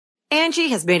Angie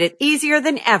has made it easier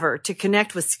than ever to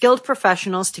connect with skilled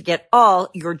professionals to get all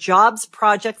your jobs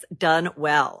projects done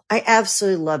well. I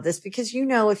absolutely love this because,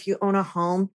 if you own a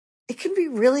home, it can be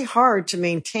really hard to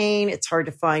maintain. It's hard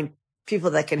to find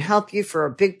people that can help you for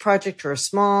a big project or a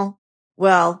small.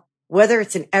 Well, whether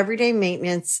it's in everyday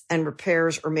maintenance and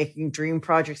repairs or making dream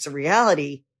projects a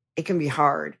reality, it can be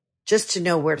hard just to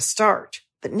know where to start.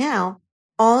 But now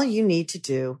all you need to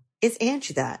do is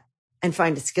Angie that and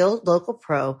find a skilled local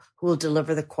pro who will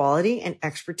deliver the quality and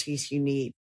expertise you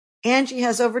need. Angie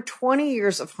has over 20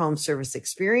 years of home service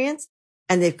experience,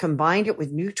 and they've combined it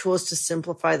with new tools to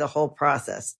simplify the whole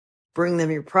process. Bring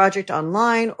them your project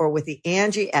online or with the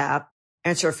Angie app,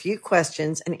 answer a few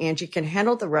questions, and Angie can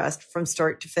handle the rest from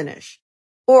start to finish.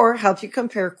 Or help you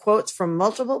compare quotes from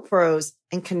multiple pros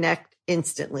and connect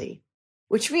instantly,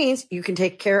 which means you can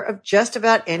take care of just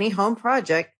about any home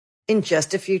project in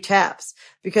just a few taps.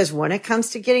 Because when it comes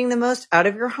to getting the most out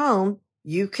of your home,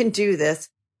 you can do this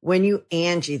when you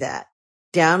Angie that.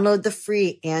 Download the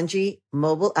free Angie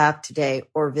mobile app today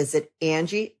or visit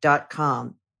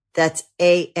Angie.com. That's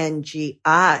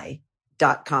ANGI.com.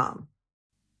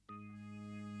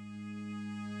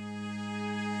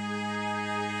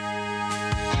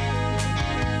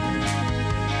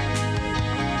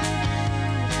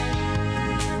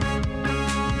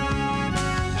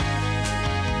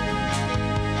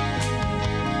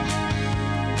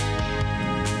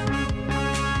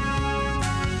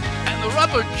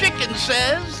 Rubber Chicken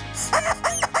says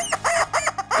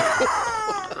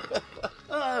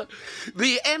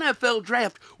the NFL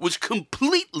draft was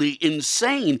completely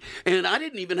insane, and I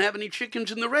didn't even have any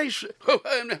chickens in the race.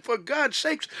 And for God's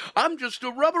sakes, I'm just a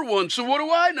rubber one, so what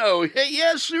do I know? Hey,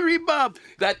 yes, sirree, Bob.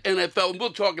 That NFL, and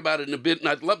we'll talk about it in a bit, and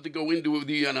I'd love to go into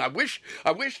the, and I wish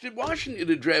that Washington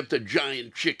had drafted a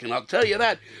giant chicken, I'll tell you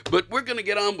that. But we're going to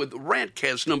get on with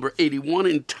Rantcast number 81,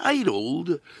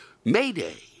 entitled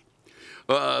Mayday.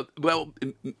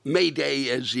 Mayday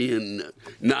as in,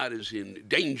 not as in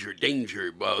danger,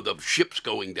 the ship's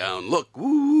going down, look,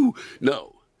 woo,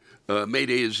 no.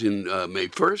 Mayday is in May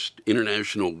 1st,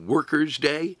 International Workers'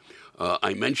 Day.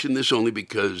 I mention this only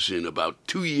because in about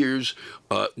 2 years,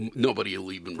 nobody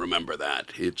will even remember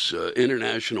that. It's an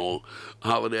international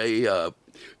holiday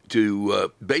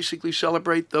to basically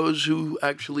celebrate those who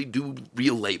actually do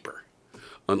real labor.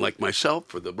 Unlike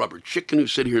myself or the rubber chicken who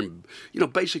sit here and,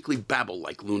 basically babble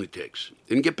like lunatics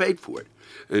and get paid for it.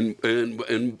 And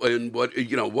what,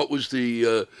 what was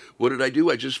the, what did I do?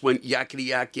 I just went yakety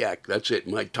yak yak. That's it.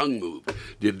 My tongue moved.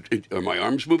 Are my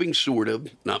arms moving? Sort of.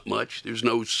 Not much. There's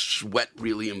no sweat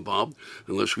really involved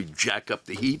unless we jack up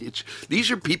the heat.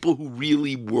 These are people who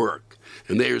really work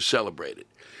and they are celebrated.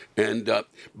 And,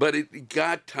 but it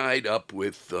got tied up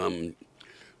with,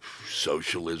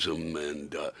 socialism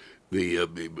and,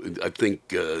 I think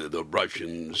the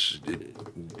Russians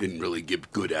didn't really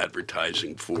give good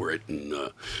advertising for it, and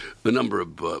a number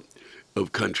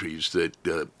of countries that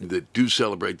do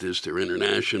celebrate this. They're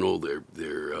international. They're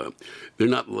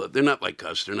not like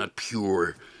us. They're not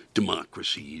pure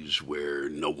democracies where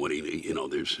nobody,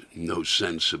 there's no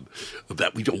sense of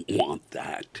that. We don't want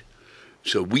that.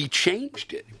 So we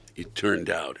changed it. It turned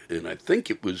out, and I think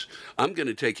it was. I'm going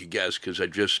to take a guess because I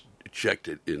just checked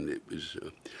it, and it was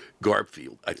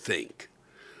Garfield, I think,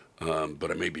 but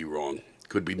I may be wrong.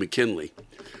 Could be McKinley.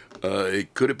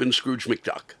 It could have been Scrooge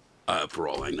McDuck, for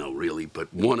all I know, really.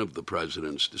 But one of the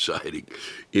presidents deciding,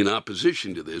 in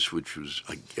opposition to this, which was,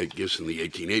 I guess, in the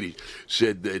 1880s,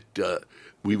 said that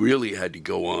we really had to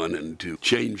go on and to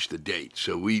change the date.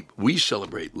 So we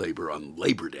celebrate labor on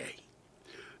Labor Day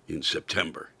in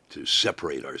September to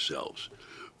separate ourselves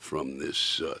from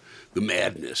this the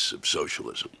madness of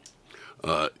socialism.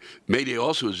 Mayday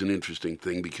also is an interesting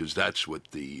thing because that's what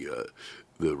the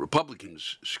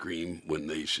Republicans scream when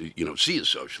they see a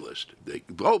socialist. They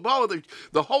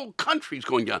the whole country's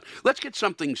going down. Let's get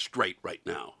something straight right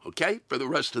now, okay? For the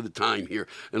rest of the time here,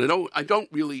 and I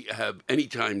don't really have any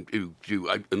time to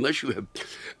unless you have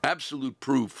absolute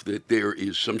proof that there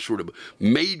is some sort of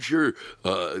major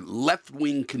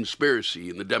left-wing conspiracy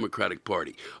in the Democratic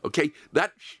Party. Okay,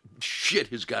 that shit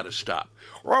has got to stop.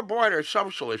 Oh boy, they're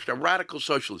socialists, they're radical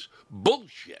socialists.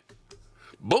 Bullshit.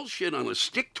 Bullshit on a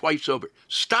stick twice over.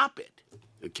 Stop it.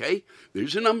 Okay?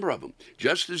 There's a number of them.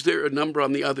 Just as there are a number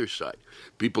on the other side.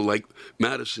 People like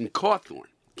Madison Cawthorn.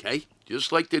 Okay?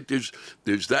 Just like that, there's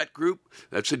that group.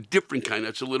 That's a different kind.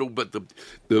 That's a little, but the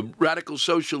radical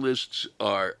socialists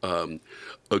are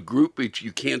a group which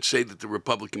you can't say that the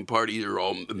Republican Party are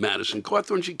all Madison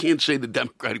Cawthorns. You can't say the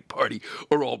Democratic Party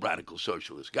are all radical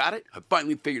socialists. Got it? I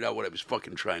finally figured out what I was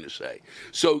fucking trying to say.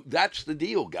 So that's the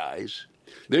deal, guys.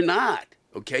 They're not.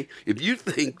 Okay, if you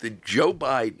think that Joe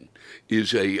Biden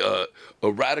is a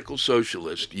radical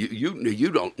socialist,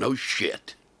 you don't know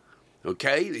shit.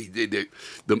 Okay,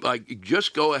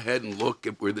 just go ahead and look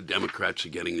at where the Democrats are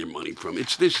getting their money from.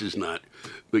 This is not,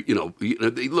 but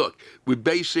look. We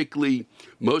basically,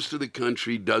 most of the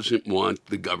country doesn't want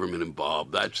the government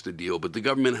involved. That's the deal. But the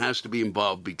government has to be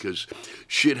involved because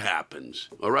shit happens.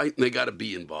 All right, and they got to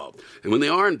be involved. And when they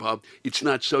are involved, it's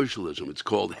not socialism. It's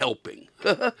called helping.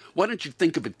 Why don't you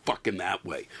think of it fucking that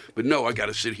way? But no, I got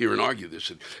to sit here and argue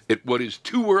this at what is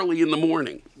too early in the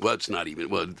morning. Well, it's not even.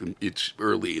 Well, it's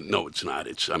early. No, it's not.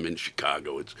 I'm in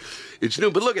Chicago. It's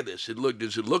new. But look at this.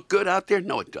 Does it look good out there?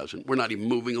 No, it doesn't. We're not even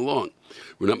moving along.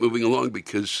 We're not moving along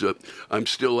because I'm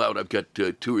still out. I've got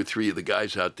 2 or 3 of the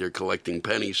guys out there collecting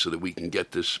pennies so that we can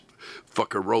get this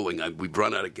fucker rolling. We've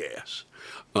run out of gas.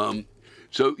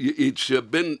 So it's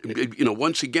been,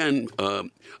 once again,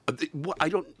 I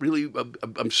don't really.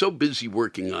 I'm so busy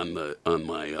working on the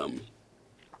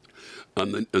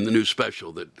new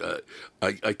special that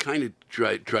I kind of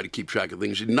try to keep track of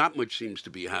things. Not much seems to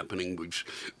be happening.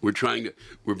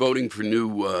 We're voting for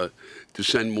to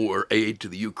send more aid to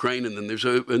the Ukraine, and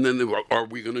then are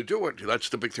we going to do it? That's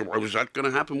the big thing. Why was that going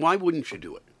to happen? Why wouldn't you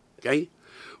do it? Okay.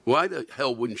 Why the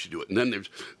hell wouldn't you do it? And then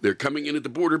they're coming in at the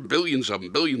border, billions of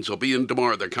them. Billions will be in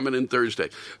tomorrow. They're coming in Thursday.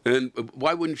 And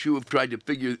why wouldn't you have tried to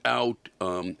figure out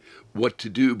what to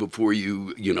do before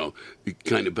you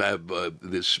kind of have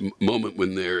this moment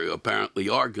when they apparently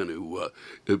are going to,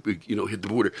 hit the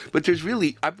border? But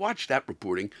I've watched that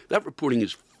reporting. That reporting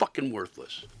is fucking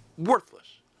worthless.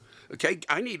 Worthless. Okay?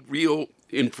 I need real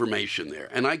information there,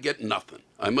 and I get nothing.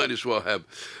 I might as well have,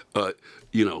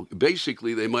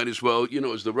 basically they might as well,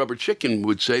 as the rubber chicken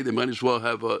would say, they might as well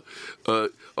have a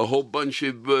whole bunch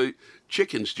of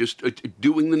chickens just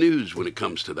doing the news when it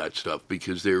comes to that stuff,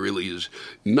 because there really is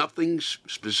nothing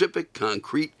specific,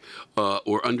 concrete,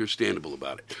 or understandable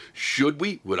about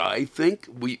it. Would I think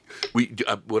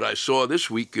what I saw this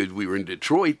week, we were in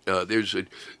Detroit,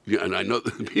 and I know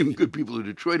even good people in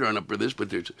Detroit aren't up for this,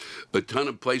 but there's a ton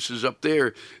of places up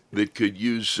there that could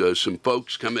use some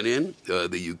folks coming in.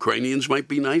 The Ukrainians might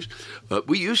be nice.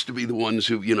 We used to be the ones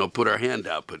who, put our hand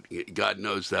out, but God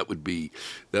knows that would be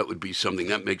something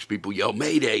that makes people yell,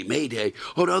 Mayday, Mayday.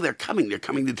 Oh no, they're coming. They're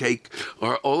coming to take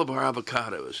all of our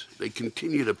avocados. They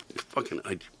continue to fucking.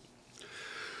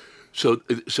 So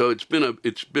it's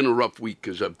been a rough week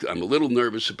because I'm a little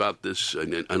nervous about this,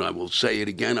 and I will say it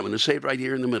again. I'm going to say it right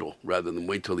here in the middle rather than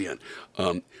wait till the end.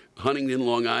 Huntington,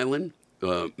 Long Island.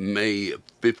 May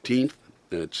 15th.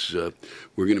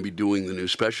 We're going to be doing the new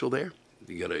special there.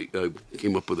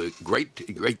 Came up with a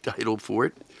great title for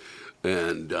it,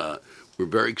 and we're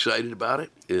very excited about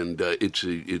it. And it's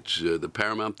the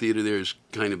Paramount Theater there is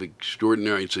kind of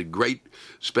extraordinary. It's a great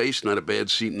space, not a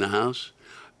bad seat in the house,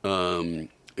 and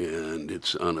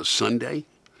it's on a Sunday.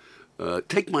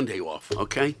 Take Monday off,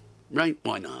 okay? Right?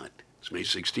 Why not? It's May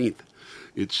 16th.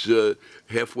 It's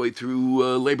halfway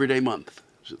through Labor Day month.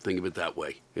 So think of it that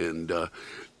way. And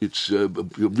it's a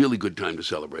really good time to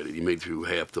celebrate it. You made through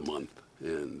half the month.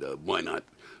 And why not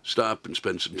stop and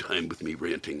spend some time with me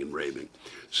ranting and raving?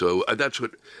 So that's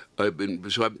what I've been.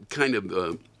 So I'm kind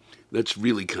of, that's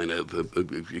really kind of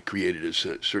created a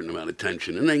certain amount of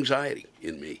tension and anxiety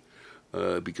in me.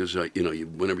 Because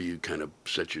whenever you kind of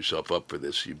set yourself up for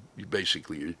this, you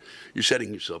basically you're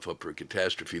setting yourself up for a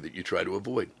catastrophe that you try to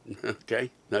avoid. Okay,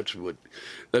 that's what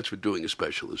doing a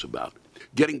special is about.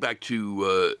 Getting back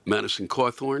to Madison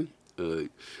Cawthorn,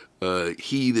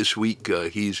 he this week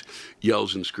he's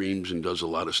yells and screams and does a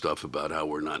lot of stuff about how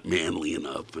we're not manly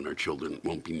enough and our children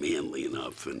won't be manly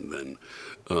enough, and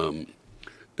then.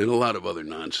 And a lot of other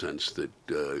nonsense that,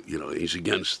 he's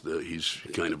against he's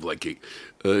kind of like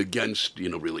against,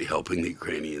 really helping the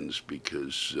Ukrainians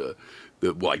because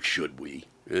why should we?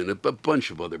 And a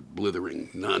bunch of other blithering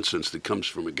nonsense that comes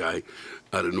from a guy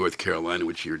out of North Carolina,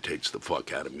 which irritates the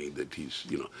fuck out of me, that he's,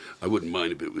 I wouldn't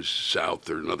mind if it was South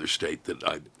or another state that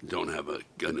I don't have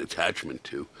an attachment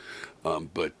to.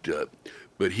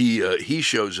 But he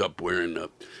shows up wearing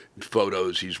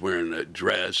photos. He's wearing a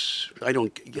dress. I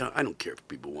don't care if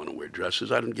people want to wear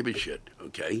dresses. I don't give a shit.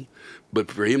 Okay, but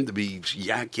for him to be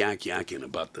yakking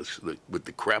about this with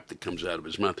the crap that comes out of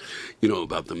his mouth,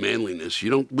 about the manliness, you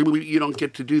don't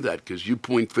get to do that because you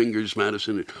point fingers,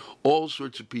 Madison, at all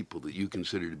sorts of people that you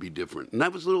consider to be different, and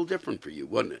that was a little different for you,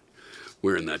 wasn't it?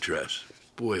 Wearing that dress,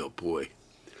 boy, oh boy,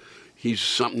 he's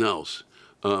something else.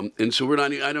 And so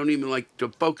I don't even like to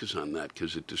focus on that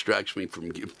because it distracts me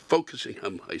from focusing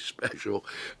on my special.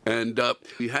 And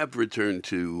we have returned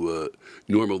to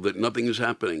normal, that nothing is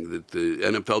happening, that the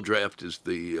NFL draft is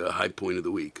the high point of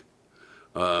the week.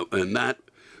 And that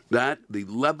the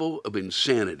level of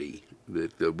insanity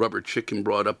that the rubber chicken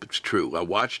brought up, it's true. I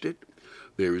watched it.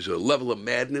 There's a level of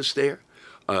madness there.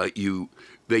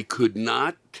 They could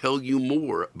not tell you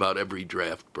more about every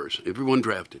draft person. Everyone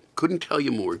drafted. Couldn't tell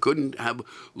you more. Couldn't have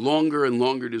longer and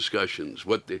longer discussions.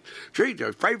 What their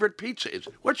favorite pizza is.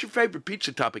 What's your favorite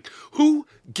pizza topping? Who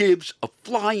gives a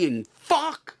flying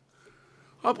fuck?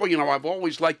 Oh, well, I've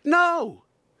always liked, no.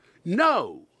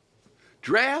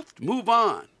 Draft, move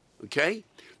on, okay?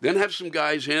 Then have some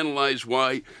guys analyze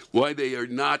why they are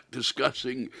not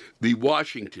discussing the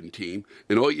Washington team.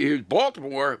 And all you hear is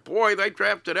Baltimore, boy, they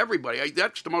drafted everybody.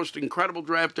 That's the most incredible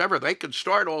draft ever. They could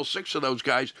start all 6 of those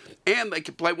guys, and they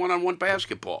could play one-on-one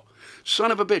basketball.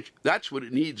 Son of a bitch. That's what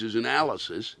it needs is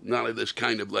analysis, not of this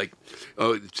kind of like,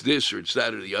 oh, it's this or it's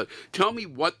that or the other. Tell me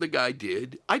what the guy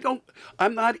did.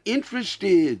 I'm not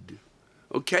interested.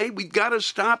 Okay? We've got to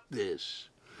stop this.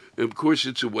 And of course,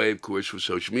 it's a way, of course, with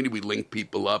social media. We link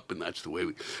people up, and that's the way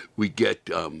we get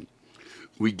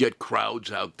crowds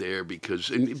out there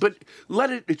but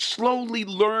let it slowly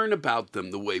learn about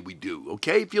them the way we do,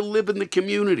 okay? If you live in the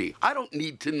community, I don't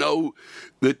need to know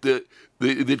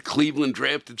that Cleveland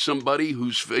drafted somebody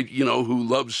who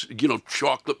loves,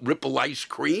 chocolate ripple ice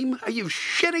cream. Are you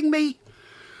shitting me?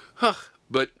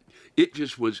 But it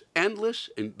just was endless,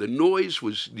 and the noise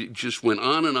just went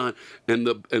on,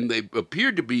 and they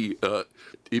appeared to be.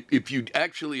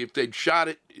 If they'd shot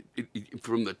it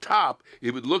from the top,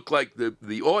 it would look like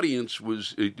the audience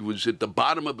was at the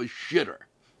bottom of a shitter.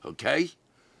 Okay,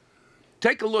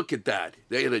 take a look at that.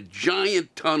 They had a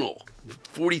giant tunnel,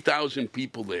 40,000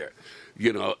 people there,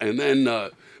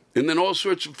 and then all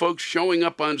sorts of folks showing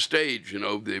up on stage,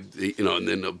 and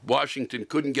then Washington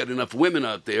couldn't get enough women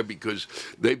out there because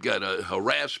they've got a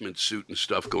harassment suit and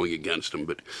stuff going against them.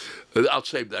 But I'll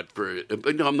save that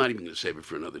but no, I'm not even going to save it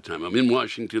for another time. I'm in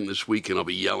Washington this week, and I'll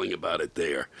be yelling about it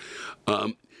there.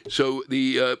 That's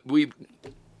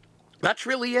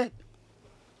really it.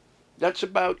 That's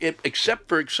about it, except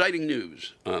for exciting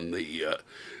news on the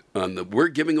we're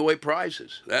giving away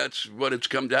prizes. That's what it's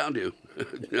come down to,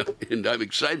 and I'm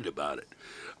excited about it.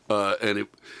 And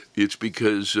it's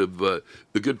because of the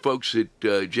good folks at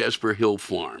Jasper Hill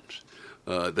Farms.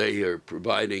 They are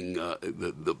providing a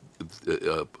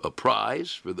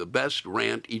prize for the best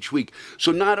rant each week.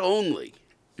 So not only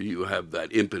do you have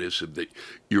that impetus of that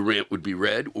your rant would be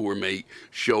read or may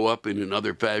show up in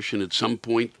another fashion at some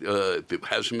point if it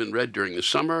hasn't been read during the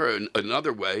summer, or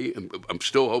another way. I'm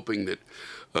still hoping that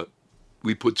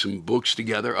we put some books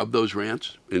together of those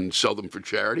rants and sell them for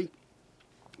charity.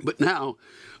 But now,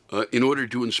 in order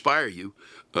to inspire you,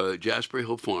 Jasper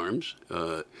Hill Farms,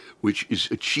 which is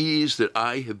a cheese that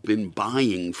I have been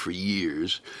buying for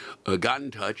years, got in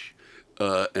touch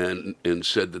and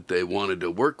said that they wanted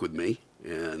to work with me,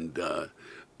 and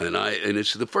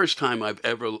it's the first time I've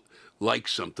ever liked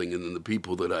something, and then the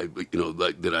people that I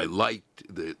liked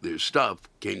their stuff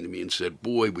came to me and said,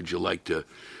 "Boy, would you like to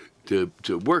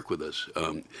work with us."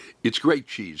 It's great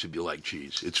cheese if you like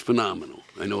cheese. It's phenomenal.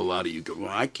 I know a lot of you go, "Well,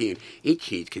 I can't eat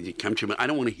cheese because you come to me." I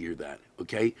don't want to hear that,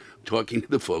 okay? I'm talking to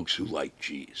the folks who like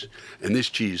cheese. And this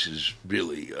cheese is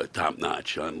really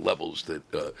top-notch on levels that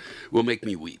will make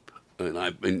me weep.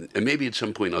 And maybe at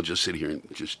some point I'll just sit here and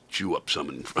just chew up some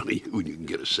in front of you, and you can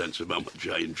get a sense of how much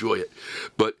I enjoy it.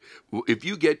 But if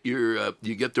you get you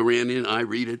get the rant in, I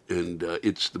read it, and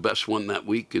it's the best one that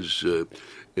week as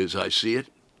I see it.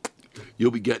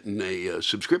 You'll be getting a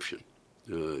subscription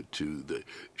to the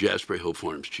Jasper Hill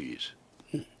Farms cheese,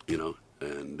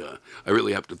 and I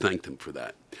really have to thank them for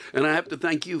that. And I have to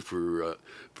thank you for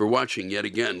watching yet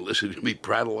again, listening to me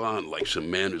prattle on like some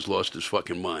man who's lost his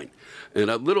fucking mind. And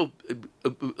a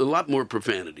lot more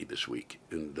profanity this week,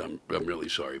 and I'm really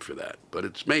sorry for that. But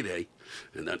it's Mayday,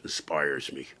 and that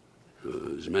inspires me.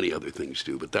 As many other things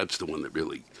do, but that's the one that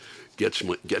really gets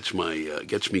me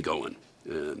going.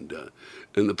 And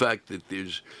the fact that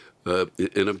there's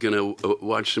and I'm going to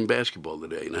watch some basketball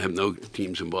today, and I have no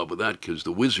teams involved with that because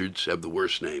the Wizards have the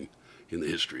worst name in the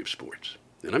history of sports.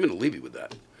 And I'm going to leave you with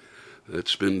that.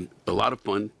 It's been a lot of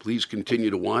fun. Please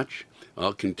continue to watch.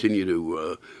 I'll continue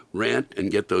to rant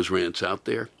and get those rants out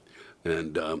there.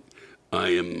 And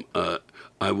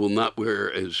I will not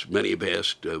wear, as many have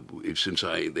asked, since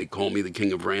they call me the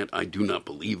king of rant. I do not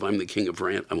believe I'm the king of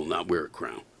rant. I will not wear a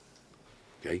crown.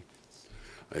 Okay?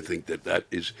 I think that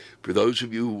is, for those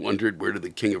of you who wondered where the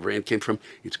King of Rant came from,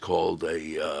 it's called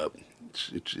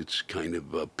it's kind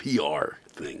of a PR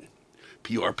thing.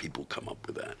 PR people come up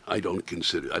with that. I don't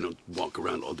walk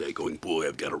around all day going, boy,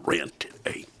 I've got a rant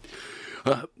today.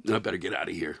 I better get out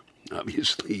of here.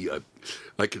 Obviously,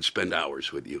 I could spend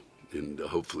hours with you. and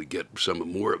hopefully get some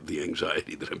more of the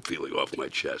anxiety that I'm feeling off my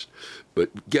chest.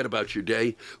 But get about your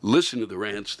day. Listen to the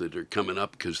rants that are coming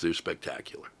up because they're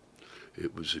spectacular.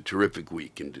 It was a terrific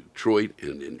week in Detroit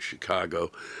and in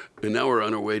Chicago. And now we're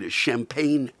on our way to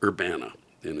Champaign-Urbana.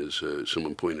 And as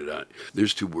someone pointed out,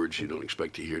 there's two words you don't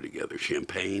expect to hear together,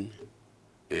 Champaign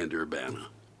and Urbana.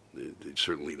 They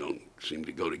certainly don't seem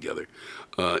to go together.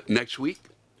 Next week,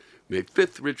 May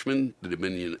 5th, Richmond, the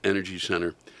Dominion Energy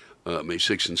Center. May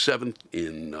 6th and 7th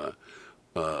in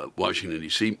Washington,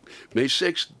 D.C. May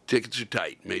 6th, tickets are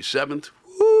tight. May 7th,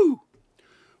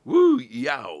 woo,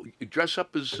 yow. Dress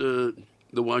up as the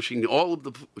Washington, all of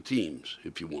the teams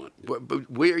if you want. But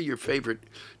wear your favorite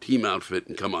team outfit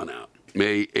and come on out.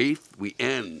 May 8th, we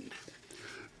end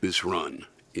this run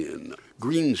in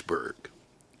Greensburg.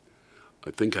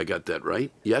 I think I got that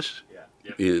right. Yes? Yeah.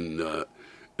 Yep.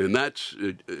 And that's,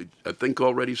 I think,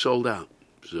 already sold out.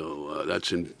 So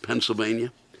that's in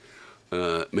Pennsylvania.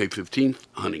 May 15th,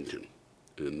 Huntington.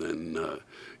 And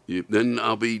then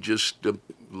I'll be just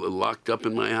locked up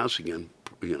in my house again,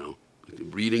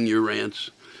 reading your rants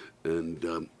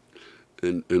and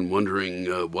wondering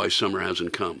why summer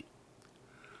hasn't come.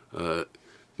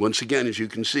 Once again, as you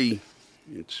can see,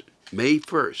 it's May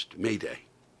 1st, Mayday.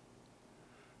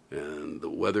 And the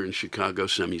weather in Chicago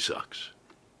semi-sucks.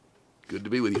 Good to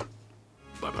be with you.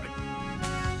 Bye-bye.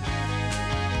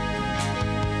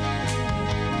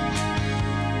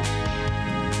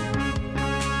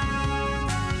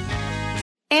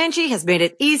 Angie has made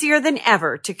it easier than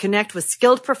ever to connect with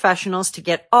skilled professionals to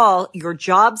get all your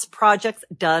jobs projects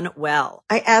done well.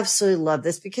 I absolutely love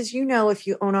this because, if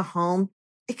you own a home,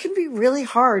 it can be really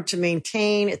hard to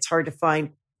maintain. It's hard to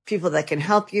find people that can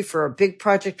help you for a big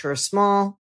project or a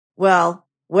small. Well,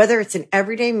 whether it's in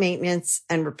everyday maintenance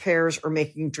and repairs or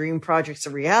making dream projects a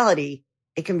reality,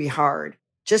 it can be hard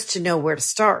just to know where to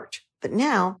start. But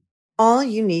now, all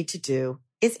you need to do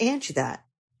is Angie that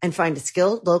and find a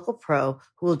skilled local pro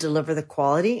who will deliver the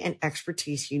quality and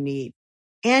expertise you need.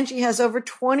 Angie has over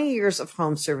 20 years of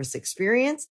home service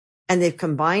experience, and they've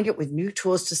combined it with new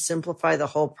tools to simplify the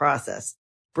whole process.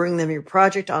 Bring them your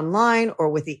project online or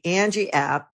with the Angie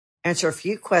app, answer a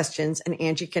few questions, and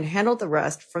Angie can handle the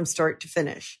rest from start to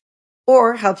finish.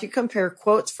 Or help you compare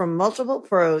quotes from multiple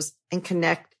pros and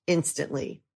connect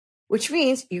instantly, which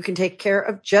means you can take care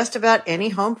of just about any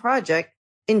home project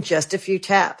in just a few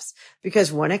taps.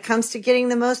 Because when it comes to getting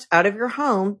the most out of your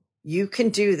home, you can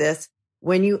do this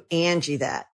when you Angie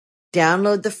that.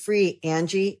 Download the free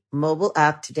Angie mobile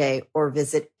app today or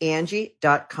visit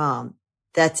Angie.com.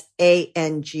 That's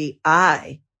ANGI.com.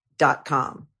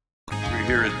 We're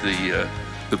here at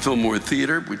the Fillmore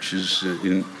Theater, which is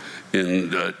in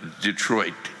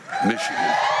Detroit,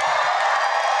 Michigan.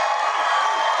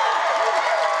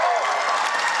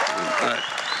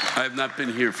 I have not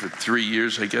been here for 3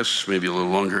 years, I guess, maybe a little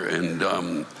longer. And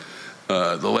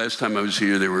the last time I was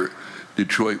here,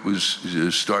 Detroit was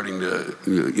starting to,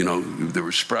 there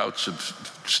were sprouts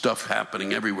of stuff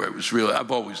happening everywhere. It was really,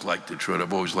 I've always liked Detroit.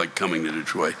 I've always liked coming to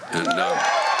Detroit. And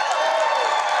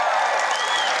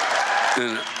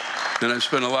I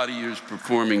spent a lot of years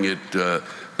performing at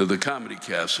the Comedy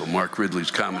Castle, Mark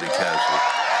Ridley's Comedy Castle.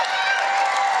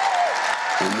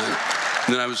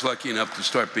 And then I was lucky enough to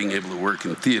start being able to work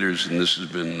in theaters, and this has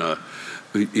been,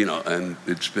 and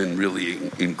it's been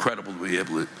really incredible to be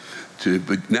able to.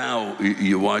 But now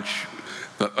you watch.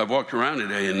 I walked around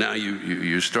today, and now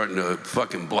you're starting to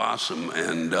fucking blossom,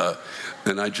 and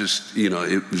I just,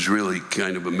 it was really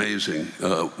kind of amazing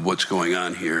what's going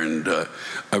on here, and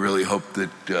I really hope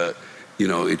that.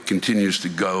 It continues to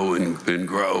go and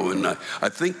grow, and I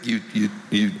think you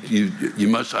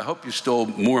must. I hope you stole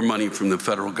more money from the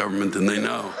federal government than they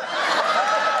know.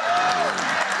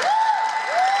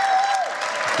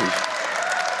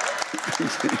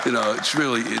 It's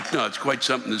really it's quite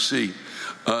something to see.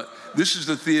 This is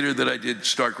the theater that I did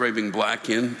Stark Raving Black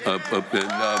in, a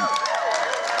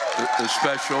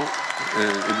special.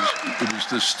 It was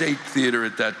the State Theater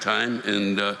at that time,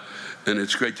 and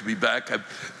it's great to be back.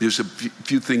 There's a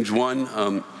few things. One,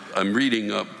 I'm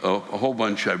reading a whole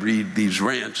bunch. I read these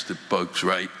rants that folks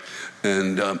write,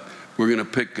 and we're going to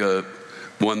pick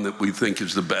one that we think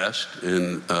is the best.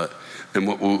 And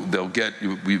what they'll get,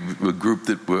 a group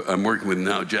that I'm working with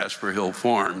now, Jasper Hill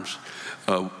Farms,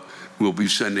 will be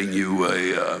sending you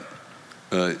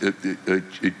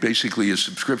basically a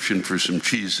subscription for some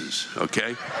cheeses.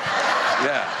 Okay?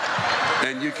 Yeah,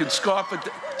 and you can scoff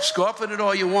at it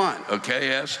all you want,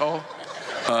 okay, asshole?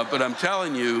 But I'm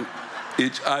telling you,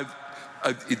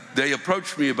 they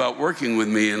approached me about working with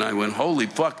me, and I went, holy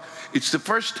fuck. It's the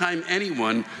first time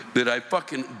anyone that I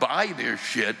fucking buy their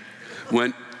shit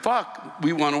went, fuck,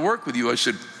 we want to work with you. I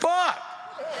said, fuck.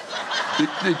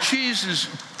 The cheese is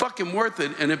fucking worth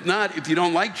it. And if not, if you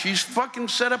don't like cheese, fucking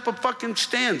set up a fucking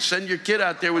stand. Send your kid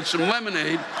out there with some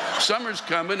lemonade. Summer's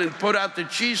coming, and put out the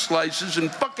cheese slices and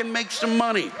fucking make some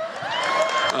money.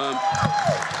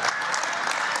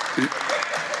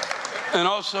 And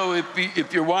also,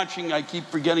 if you're watching, I keep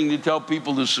forgetting to tell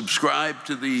people to subscribe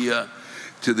to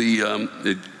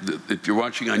if you're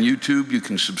watching on YouTube, you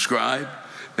can subscribe.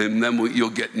 And then you'll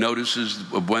get notices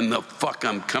of when the fuck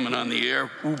I'm coming on the air.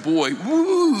 Oh boy,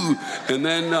 woo! And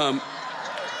then,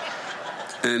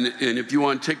 and if you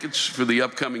want tickets for the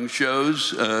upcoming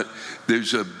shows,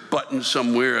 there's a button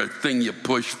somewhere, a thing you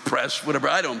push, press, whatever.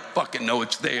 I don't fucking know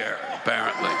it's there,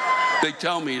 apparently. They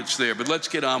tell me it's there, but let's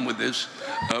get on with this.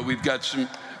 We've got some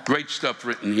great stuff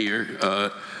written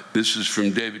here. This is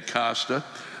from David Costa.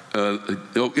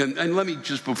 And let me,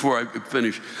 just before I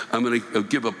finish, I'm going to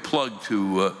give a plug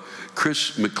to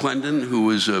Chris McClendon,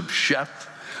 who is a chef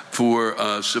for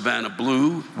Savannah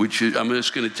Blue, which I'm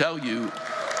just going to tell you.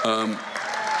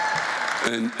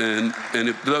 And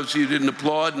if those of you who didn't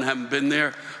applaud and haven't been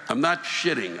there, I'm not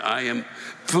shitting.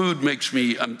 Food makes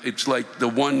me, it's like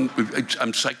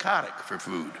I'm psychotic for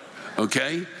food,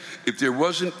 okay? If there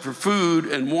wasn't for food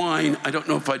and wine, I don't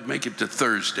know if I'd make it to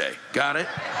Thursday. Got it?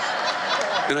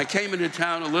 And I came into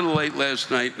town a little late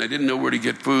last night, and I didn't know where to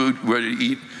get food, where to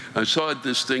eat. I saw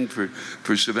this thing for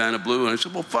Savannah Blue, and I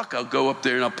said, well, fuck, I'll go up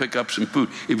there and I'll pick up some food.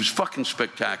 It was fucking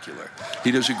spectacular.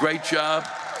 He does a great job.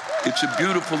 It's a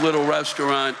beautiful little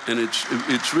restaurant, and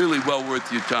it's really well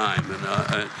worth your time.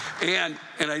 And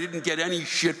I didn't get any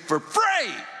shit for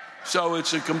free. So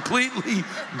it's a completely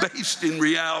based in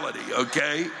reality,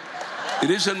 okay? It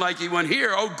isn't like he went,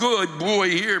 here, oh good, boy,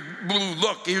 here, Blue,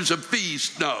 look, here's a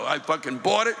feast. No, I fucking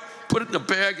bought it, put it in a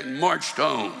bag, and marched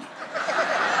home.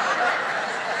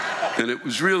 And it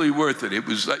was really worth it. It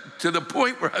was like to the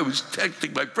point where I was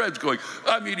texting my friends going,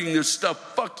 I'm eating this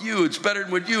stuff, fuck you, it's better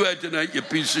than what you had tonight, you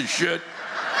piece of shit.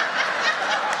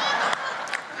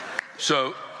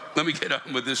 So let me get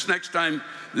on with this. Next time,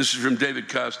 this is from David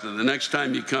Costa, the next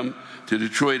time you come to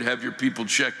Detroit, have your people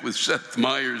check with Seth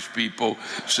Meyers' people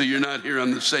so you're not here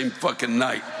on the same fucking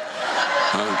night.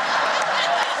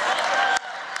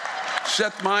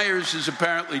 Seth Meyers is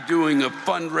apparently doing a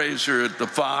fundraiser at the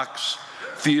Fox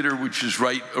Theater, which is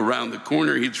right around the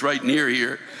corner. He's right near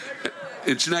here.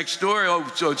 It's next door,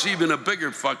 so it's even a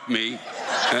bigger fuck me.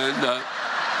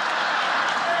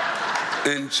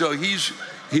 And so he's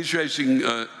raising,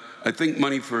 I think,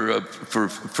 money for a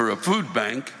food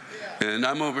bank, and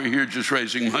I'm over here just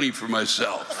raising money for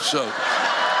myself. So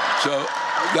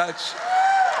that's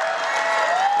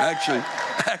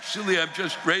actually I'm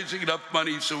just raising enough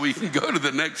money so we can go to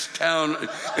the next town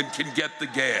and can get the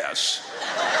gas.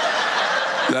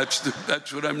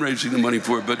 That's what I'm raising the money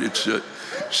for. But it's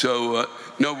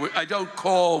no, I don't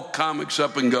call comics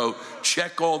up and go,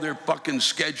 check all their fucking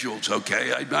schedules,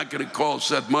 okay? I'm not going to call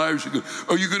Seth Meyers and go,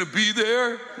 are you going to be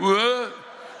there? What?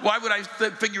 Why would I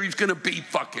figure he's going to be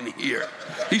fucking here?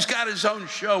 He's got his own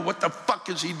show. What the fuck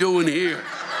is he doing here?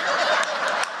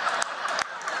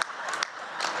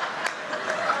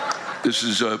 This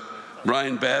is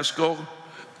Brian Baskell.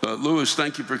 Lewis,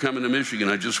 thank you for coming to Michigan.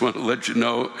 I just want to let you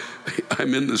know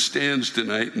I'm in the stands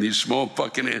tonight, and these small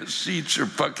fucking ass seats are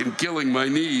fucking killing my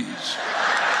knees.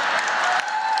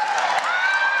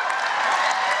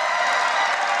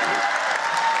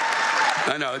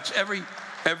 I know, it's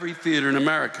every theater in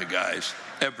America, guys.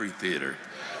 Every theater.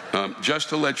 Just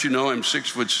to let you know, I'm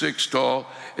 6'6" tall,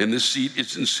 and this seat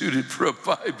isn't suited for a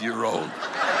 5-year-old.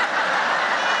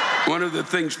 One of the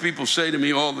things people say to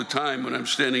me all the time when I'm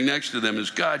standing next to them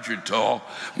is, God, you're tall.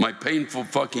 My painful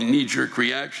fucking knee-jerk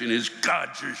reaction is, God,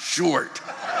 you're short.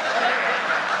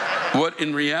 What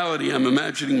in reality I'm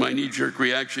imagining my knee-jerk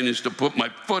reaction is to put my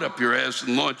foot up your ass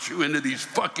and launch you into these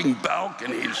fucking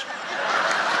balconies.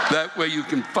 That way you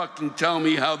can fucking tell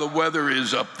me how the weather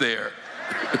is up there.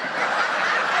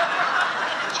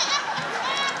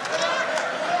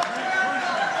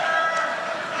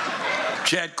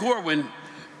 Chad Corwin,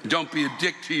 don't be a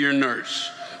dick to your nurse.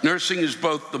 Nursing is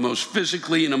both the most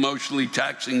physically and emotionally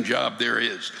taxing job there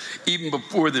is, even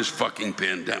before this fucking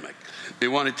pandemic. They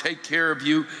want to take care of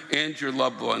you and your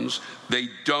loved ones. They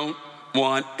don't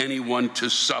want anyone to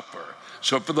suffer.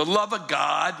 So for the love of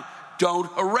God,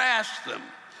 don't harass them.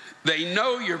 They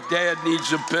know your dad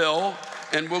needs a pill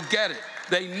and will get it.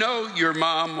 They know your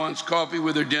mom wants coffee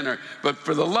with her dinner. But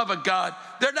for the love of God,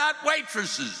 they're not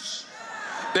waitresses.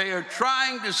 They are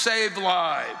trying to save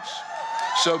lives.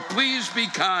 So please be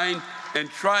kind and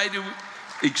try to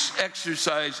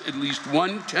exercise at least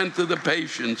 1/10 of the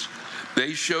patience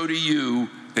they show to you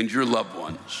and your loved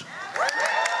ones.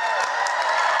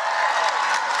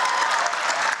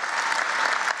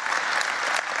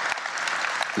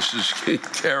 This is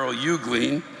Carol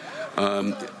Euglein,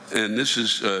 and this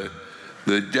is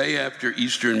the day after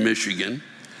Easter in Michigan,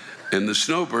 and the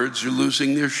snowbirds are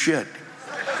losing their shit.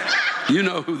 You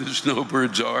know who the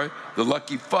snowbirds are, the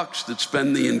lucky fucks that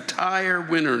spend the entire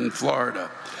winter in Florida.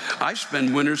 I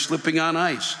spend winter slipping on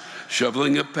ice,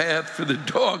 shoveling a path for the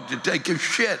dog to take a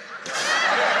shit,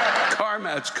 car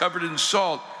mats covered in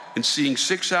salt, and seeing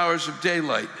 6 hours of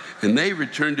daylight. And they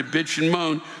return to bitch and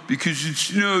moan because it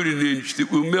snowed an inch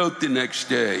that will melt the next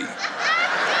day.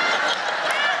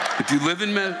 If you live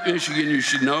in Michigan, you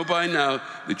should know by now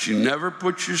that you never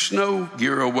put your snow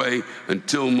gear away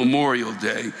until Memorial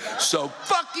Day. So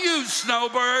fuck you,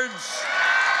 snowbirds!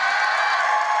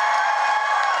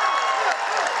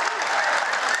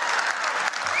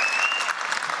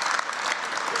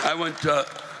 I went to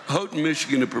Houghton,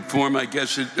 Michigan to perform, I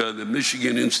guess, at the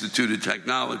Michigan Institute of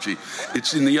Technology.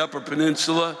 It's in the Upper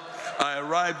Peninsula. I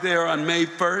arrived there on May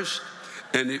 1st,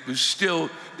 and it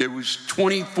was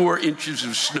 24 inches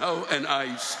of snow and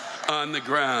ice on the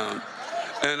ground.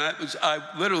 And I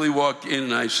literally walked in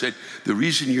and I said, the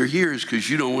reason you're here is because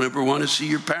you don't ever want to see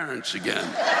your parents again.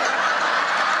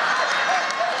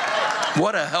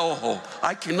 What a hellhole.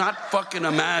 I cannot fucking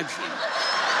imagine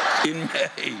in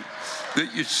May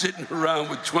that you're sitting around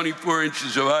with 24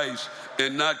 inches of ice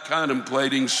and not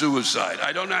contemplating suicide.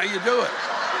 I don't know how you do it.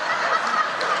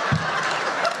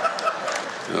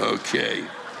 Okay.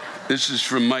 This is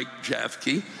from Mike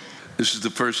Jafke. This is the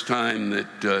first time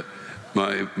that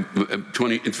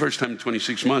first time in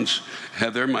 26 months,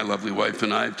 Heather, my lovely wife,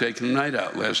 and I have taken a night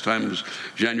out. Last time was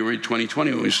January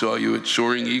 2020 when we saw you at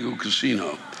Soaring Eagle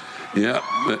Casino. Yeah,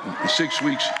 but 6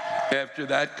 weeks after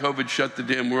that, COVID shut the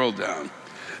damn world down.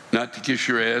 Not to kiss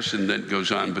your ass, and then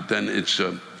goes on. But then it's,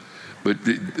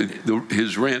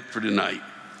 his rant for tonight.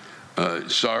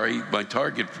 Sorry,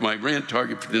 my rant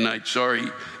target for tonight. Sorry,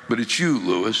 but it's you,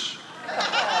 Lewis.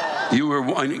 You were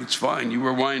whining. It's fine. You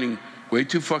were whining way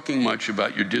too fucking much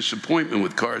about your disappointment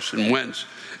with Carson Wentz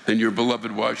and your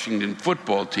beloved Washington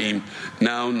football team,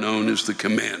 now known as the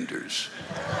Commanders.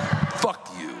 Fuck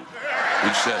you.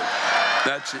 He said.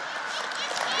 That's it.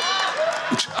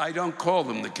 I don't call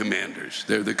them the Commanders.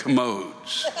 They're the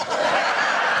Commodes.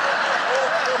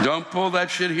 Don't pull that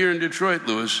shit here in Detroit,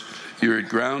 Lewis. You're at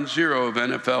ground zero of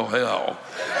NFL hell.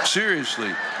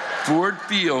 Seriously, Ford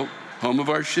Field, home of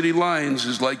our shitty Lions,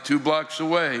 is like 2 blocks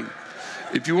away.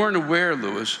 If you weren't aware,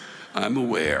 Lewis, I'm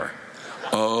aware.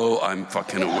 Oh, I'm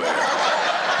fucking aware.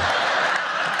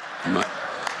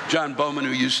 John Bowman,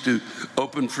 who used to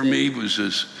open for me, was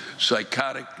a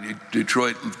psychotic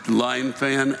Detroit Lion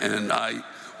fan, and I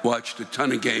watched a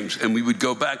ton of games, and we would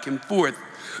go back and forth,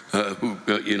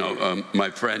 my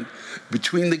friend,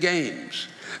 between the games.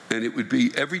 And it would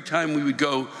be every time we would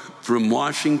go from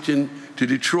Washington to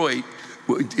Detroit,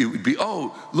 it would be,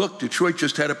 oh, look, Detroit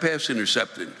just had a pass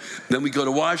intercepted. Then we go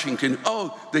to Washington,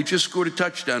 oh, they just scored a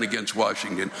touchdown against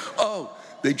Washington. Oh,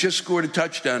 they just scored a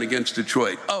touchdown against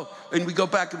Detroit. Oh, and we go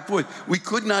back and forth. We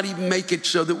could not even make it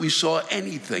so that we saw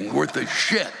anything worth a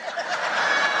shit.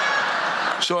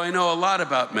 So I know a lot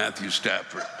about Matthew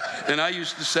Stafford. And I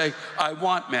used to say, I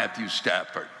want Matthew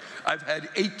Stafford. I've had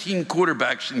 18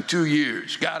 quarterbacks in 2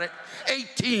 years. Got it?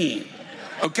 18.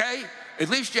 Okay? At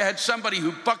least you had somebody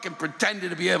who fucking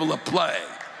pretended to be able to play.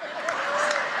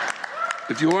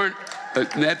 If you weren't,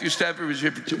 Matthew Stafford was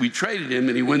here, we traded him,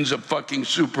 and he wins a fucking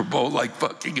Super Bowl like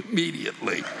fucking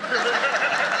immediately.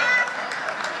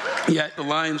 Yet the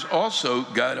Lions also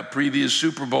got a previous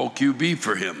Super Bowl QB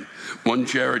for him, one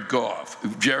Jared Goof.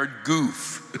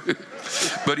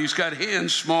 But he's got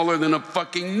hands smaller than a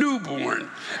fucking newborn.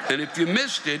 And if you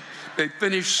missed it, they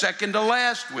finished second to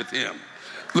last with him.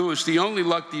 Lewis, the only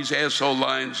luck these asshole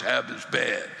Lions have is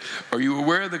bad. Are you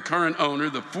aware of the current owner,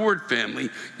 the Ford family?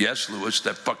 Yes, Lewis,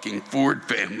 that fucking Ford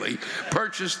family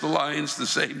purchased the Lions the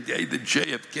same day that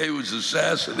JFK was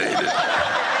assassinated.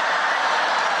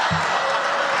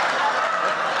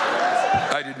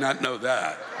 I did not know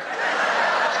that.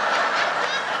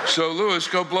 So, Lewis,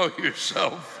 go blow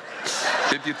yourself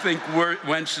if you think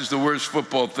Wentz is the worst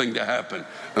football thing to happen.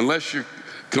 Unless your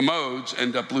Commodes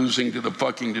end up losing to the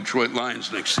fucking Detroit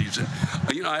Lions next season.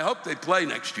 You know, I hope they play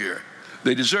next year.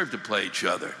 They deserve to play each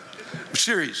other.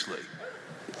 Seriously.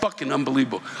 Fucking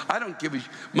unbelievable. I don't give a...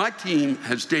 My team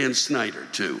has Dan Snyder,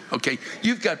 too, okay?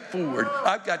 You've got Ford.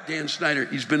 I've got Dan Snyder.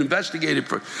 He's been investigated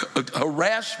for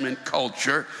harassment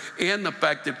culture and the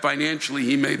fact that financially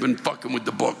he may have been fucking with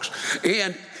the books.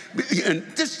 And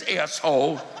this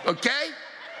asshole, okay?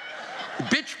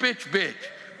 Bitch.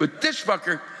 But this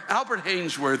fucker Albert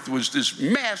Hainsworth was this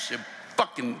massive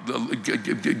fucking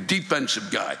defensive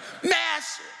guy.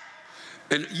 Massive.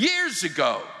 And years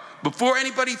ago, before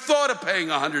anybody thought of paying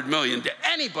 $100 million to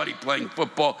anybody playing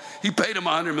football, he paid him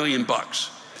 $100 million.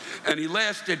 And he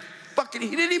lasted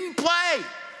he didn't even play.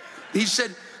 He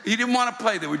said he didn't want to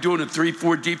play. They were doing a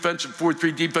 3-4 defense, a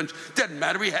 4-3 defense. Didn't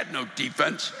matter. He had no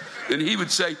defense. And he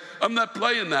would say, I'm not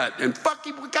playing that. And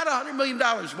we got $100 million,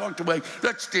 walked away.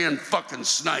 That's Dan fucking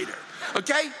Snyder.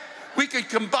 Okay? We could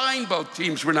combine both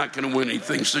teams. We're not going to win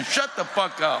anything. So shut the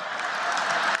fuck up.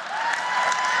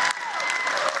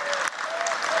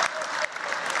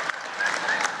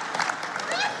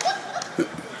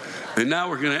 And now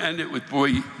we're going to end it with,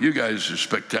 boy, you guys are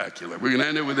spectacular. We're going to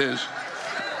end it with this.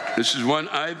 This is one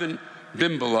Ivan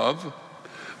Bimbalov.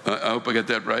 I hope I got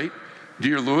that right.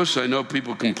 Dear Louis, I know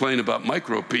people complain about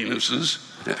micro penises.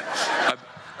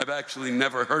 I've actually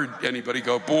never heard anybody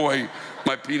go, boy,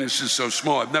 my penis is so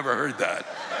small. I've never heard that.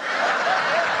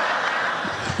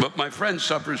 But my friend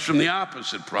suffers from the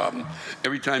opposite problem.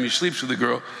 Every time he sleeps with a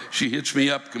girl, she hits me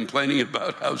up complaining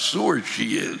about how sore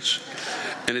she is.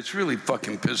 And it's really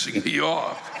fucking pissing me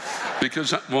off.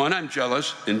 Because, one, I'm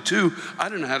jealous, and two, I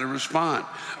don't know how to respond.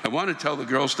 I want to tell the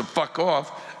girls to fuck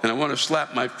off, and I want to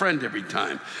slap my friend every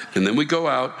time. And then we go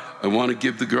out, I want to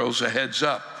give the girls a heads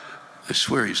up. I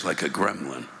swear he's like a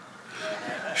gremlin.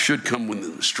 Should come with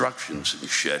instructions and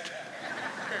shit.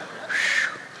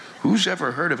 Who's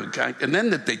ever heard of a guy? And then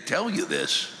that they tell you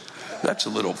this, that's a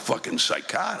little fucking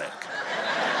psychotic.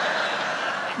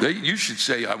 You should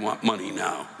say, I want money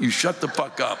now. You shut the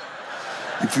fuck up.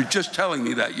 If you're just telling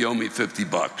me that, you owe me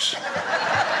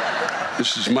 $50.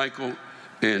 This is Michael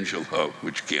Angelo,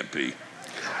 which can't be.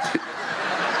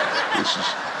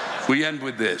 We end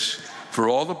with this. For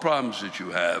all the problems that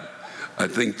you have, I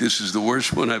think this is the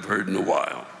worst one I've heard in a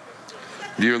while.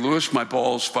 Dear Louis, my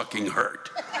balls fucking hurt.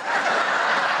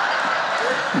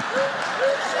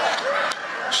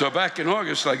 So back in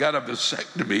August, I got a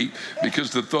vasectomy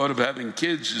because the thought of having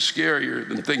kids is scarier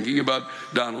than thinking about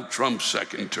Donald Trump's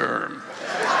second term.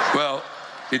 Well,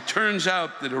 it turns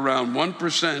out that around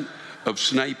 1% of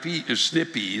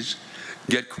snippies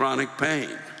get chronic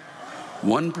pain.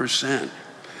 1%.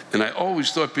 And I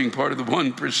always thought being part of the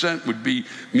 1% would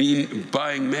mean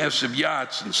buying massive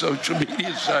yachts and social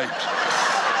media sites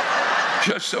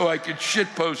just so I could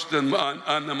shitpost them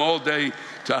on them all day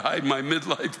to hide my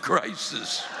midlife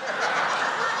crisis.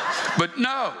 But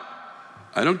no,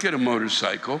 I don't get a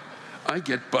motorcycle. I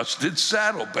get busted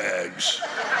saddlebags.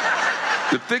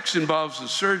 The fix involves the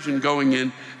surgeon going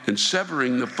in and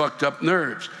severing the fucked up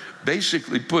nerves,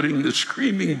 basically putting the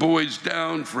screaming boys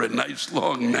down for a nice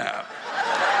long nap.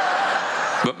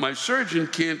 But my surgeon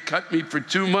can't cut me for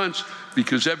 2 months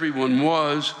because everyone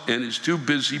was and is too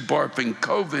busy barfing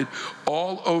COVID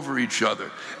all over each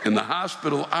other. And the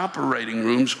hospital operating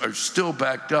rooms are still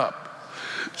backed up.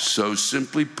 So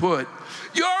simply put,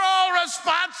 you're all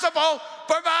responsible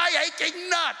for my aching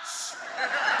nuts.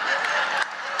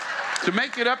 To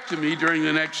make it up to me during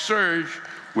the next surge,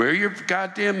 wear your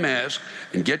goddamn mask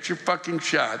and get your fucking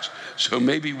shots so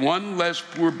maybe one less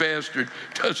poor bastard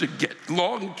doesn't get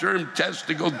long-term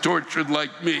testicle tortured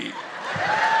like me.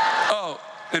 Oh,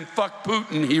 and fuck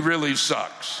Putin, he really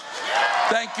sucks.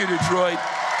 Thank you, Detroit.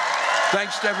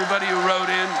 Thanks to everybody who wrote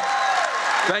in.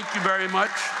 Thank you very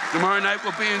much. Tomorrow night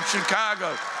we'll be in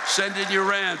Chicago. Send in your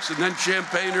rants, and then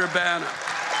Champaign-Urbana.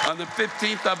 On the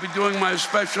 15th, I'll be doing my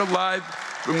special live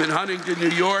from in Huntington,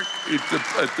 New York,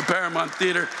 at the Paramount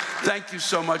Theater. Thank you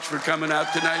so much for coming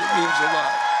out tonight. It means a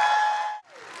lot.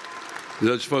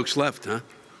 Those folks left, huh?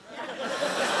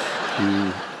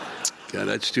 God,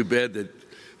 that's too bad that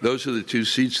those are the 2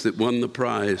 seats that won the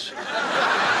prize.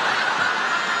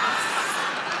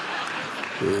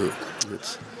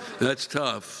 That's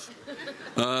tough.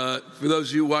 For those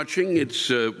of you watching,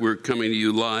 we're coming to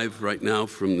you live right now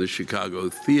from the Chicago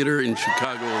Theater in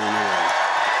Chicago, Illinois.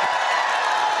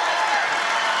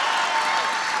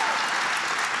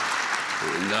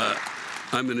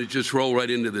 I'm going to just roll right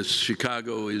into this.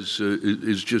 Chicago is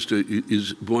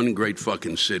one great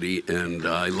fucking city, and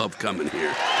I love coming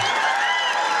here.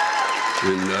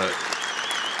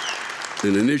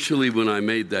 And initially, when I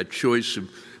made that choice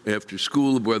after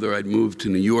school of whether I'd move to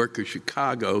New York or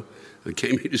Chicago, I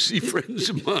came here to see friends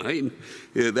of mine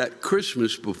that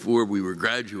Christmas before we were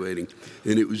graduating,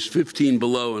 and it was 15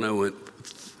 below, and I went,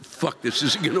 "Fuck, this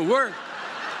isn't going to work.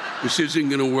 This isn't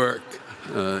going to work."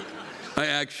 I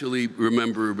actually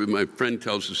remember, my friend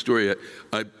tells the story,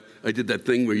 I did that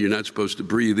thing where you're not supposed to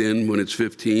breathe in when it's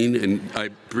 15, and I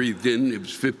breathed in, it was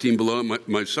 15 below, and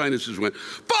my sinuses went,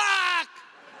 "Fuck!"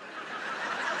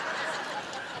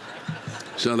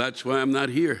 So that's why I'm not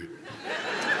here.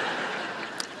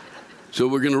 So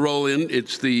we're going to roll in. It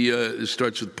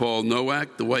starts with Paul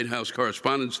Nowak. The White House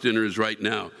Correspondents' Dinner is right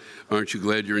now. Aren't you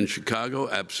glad you're in Chicago?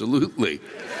 Absolutely.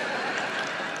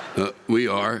 We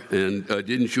are. And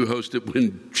didn't you host it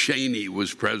when Cheney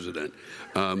was president?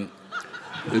 I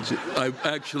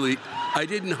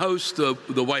didn't host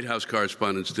the White House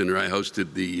Correspondents' Dinner. I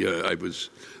hosted I was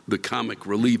the comic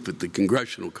relief at the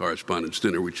Congressional Correspondents'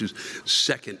 Dinner, which is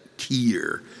second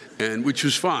tier, and which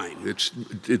was fine.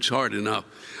 It's hard enough.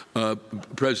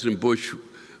 President Bush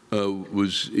the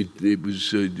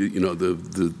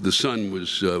son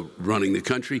was running the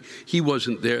country. He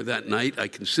wasn't there that night. I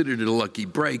considered it a lucky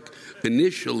break.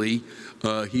 Initially,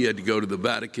 he had to go to the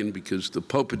Vatican because the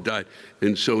Pope had died,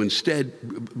 and so instead,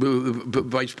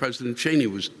 Vice President Cheney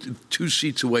was 2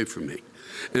 seats away from me,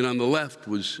 and on the left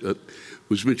was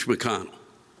Mitch McConnell,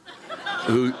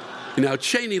 who now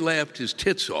Cheney laughed his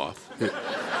tits off.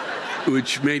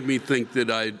 Which made me think that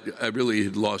I really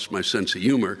had lost my sense of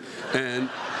humor.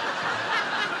 And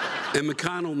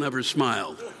McConnell never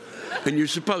smiled. And you're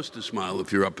supposed to smile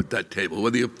if you're up at that table,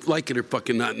 whether you like it or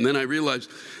fucking not. And then I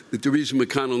realized that the reason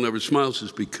McConnell never smiles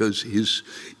is because his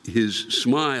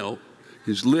smile,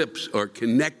 his lips are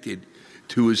connected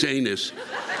to his anus.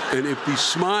 And if he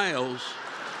smiles,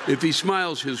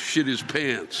 he'll shit his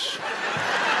pants.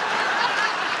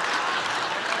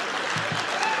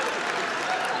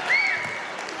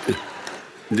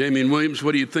 Damian Williams,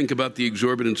 what do you think about the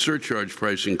exorbitant surcharge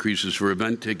price increases for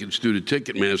event tickets due to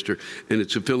Ticketmaster and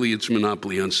its affiliates'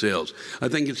 monopoly on sales? I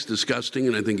think it's disgusting,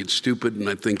 and I think it's stupid, and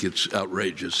I think it's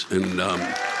outrageous.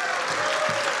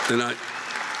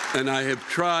 And I have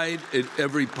tried at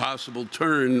every possible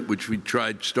turn, which we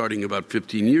tried starting about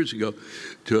 15 years ago,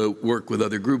 to work with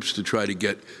other groups to try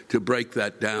to break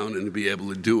that down and to be able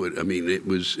to do it. I mean,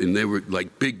 they were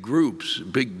like big groups,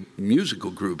 big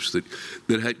musical groups that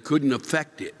couldn't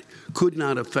affect it, could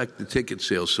not affect the ticket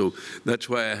sales. So that's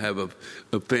why I have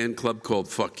a fan club called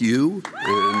Fuck You,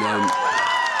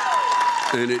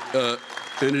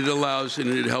 and it allows and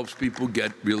it helps people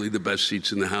get really the best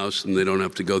seats in the house, and they don't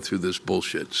have to go through this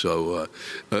bullshit. So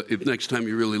if next time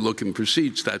you're really looking for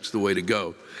seats, that's the way to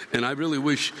go. And I really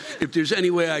wish, if there's any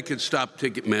way I could stop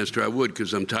Ticketmaster, I would,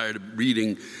 because I'm tired of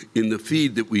reading in the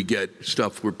feed that we get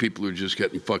stuff where people are just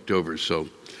getting fucked over. So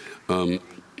will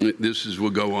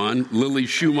go on. Lily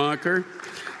Schumacher,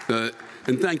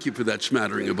 and thank you for that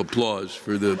smattering of applause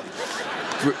for the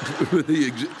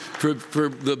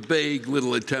vague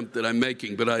little attempt that I'm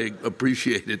making, but I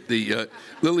appreciate it.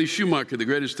 Lily Schumacher, the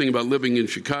greatest thing about living in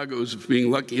Chicago is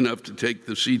being lucky enough to take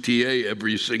the CTA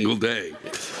every single day.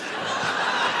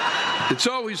 It's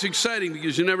always exciting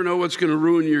because you never know what's going to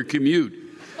ruin your commute.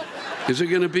 Is it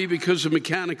going to be because of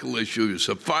mechanical issues,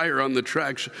 a fire on the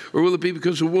tracks, or will it be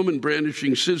because of a woman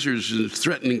brandishing scissors and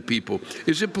threatening people?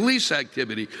 Is it police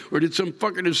activity, or did some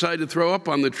fucker decide to throw up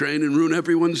on the train and ruin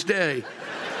everyone's day?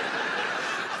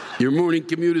 Your morning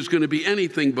commute is going to be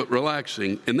anything but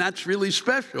relaxing, and that's really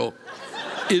special,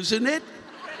 isn't it?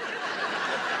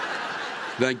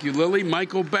 Thank you, Lily.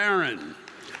 Michael Barron.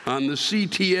 On the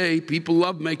CTA, people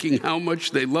love making how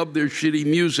much they love their shitty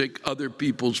music other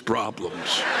people's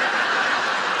problems.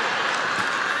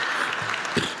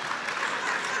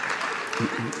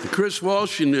 Chris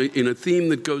Walsh, in a theme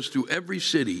that goes through every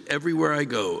city, everywhere I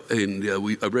go, and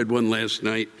I read one last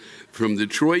night from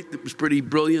Detroit that was pretty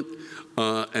brilliant,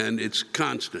 and it's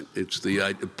constant. It's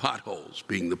the potholes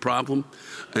being the problem,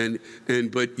 but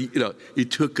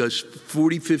it took us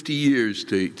 40, 50 years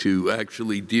to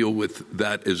actually deal with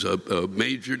that as a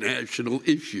major national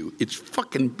issue. It's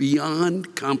fucking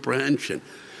beyond comprehension.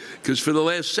 Because for the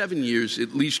last 7 years,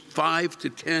 at least 5 to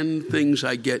 10 things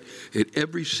I get at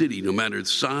every city, no matter the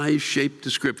size, shape,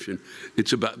 description,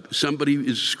 it's about somebody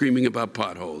is screaming about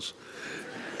potholes.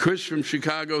 Chris from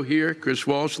Chicago here, Chris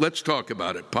Walsh, let's talk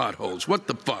about it. Potholes. What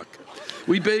the fuck?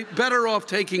 We'd be better off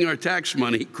taking our tax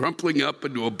money, crumpling up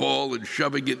into a ball and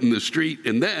shoving it in the street,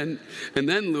 and then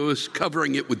Lewis,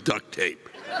 covering it with duct tape.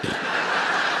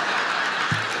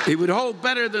 It would hold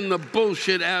better than the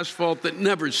bullshit asphalt that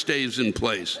never stays in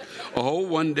place. A hole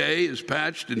one day is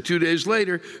patched, and 2 days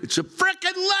later, it's a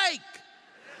frickin' lake!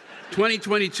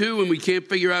 2022, and we can't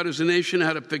figure out as a nation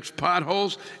how to fix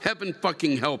potholes. Heaven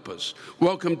fucking help us.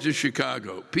 Welcome to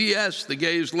Chicago. P.S. The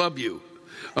gays love you.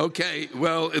 Okay,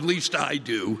 well, at least I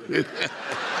do.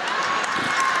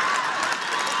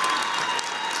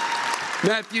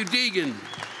 Matthew Deegan.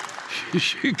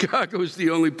 Chicago is the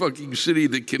only fucking city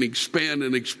that can expand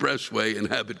an expressway and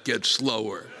have it get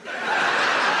slower.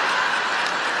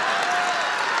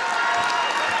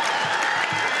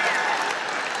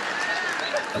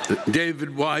 David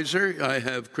Weiser, I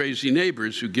have crazy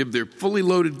neighbors who give their fully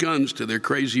loaded guns to their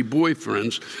crazy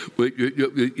boyfriends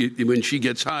when she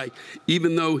gets high,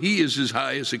 even though he is as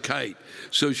high as a kite.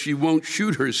 So she won't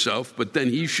shoot herself, but then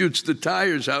he shoots the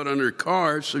tires out on her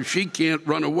car so she can't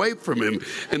run away from him,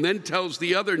 and then tells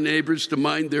the other neighbors to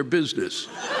mind their business.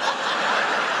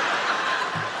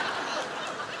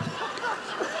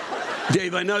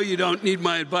 Dave, I know you don't need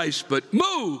my advice, but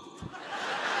move!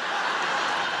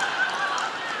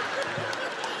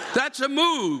 That's a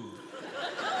move.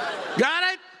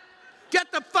 Got it?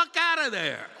 Get the fuck out of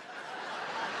there.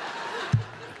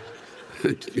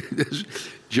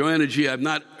 Joanna G., I've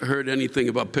not heard anything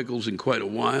about pickles in quite a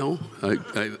while.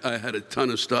 I had a ton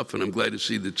of stuff, and I'm glad to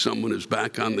see that someone is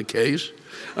back on the case.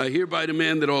 I hereby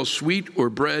demand that all sweet or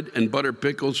bread and butter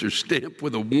pickles are stamped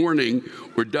with a warning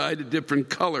or dyed a different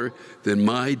color than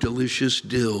my delicious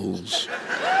dills.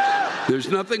 There's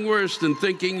nothing worse than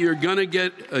thinking you're going to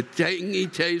get a tangy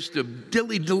taste of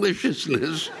dilly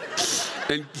deliciousness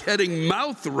and getting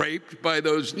mouth raped by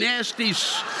those nasty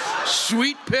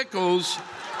sweet pickles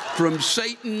from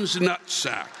Satan's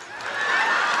nutsack.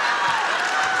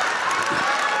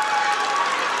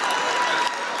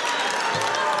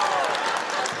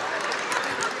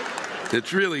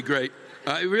 It's really great.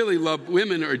 I really love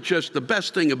women are just the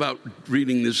best thing about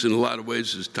reading this in a lot of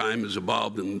ways as time has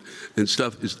evolved and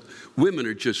stuff is women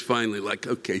are just finally like,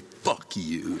 okay, fuck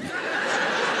you.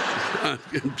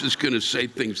 I'm just going to say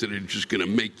things that are just going to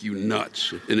make you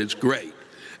nuts. And it's great.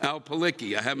 Al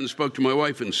Palicki, I haven't spoke to my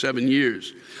wife in 7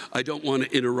 years. I don't want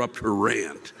to interrupt her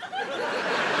rant.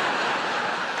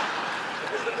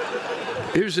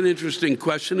 Here's an interesting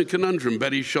question, a conundrum,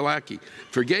 Betty Shalaki.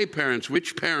 For gay parents,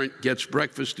 which parent gets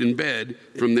breakfast in bed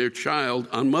from their child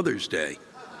on Mother's Day?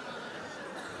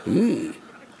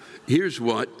 Here's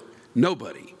what,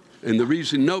 nobody. And the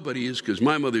reason nobody is because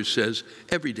my mother says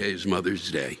every day is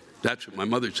Mother's Day. That's what my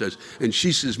mother says. And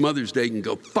she says Mother's Day can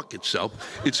go fuck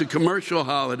itself. It's a commercial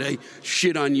holiday.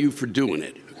 Shit on you for doing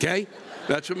it, okay?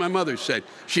 That's what my mother said.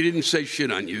 She didn't say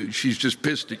shit on you. She's just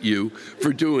pissed at you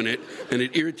for doing it, and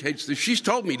it irritates the... She's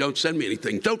told me, don't send me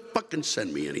anything. Don't fucking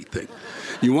send me anything.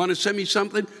 You want to send me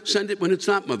something? Send it when it's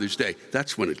not Mother's Day.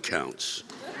 That's when it counts.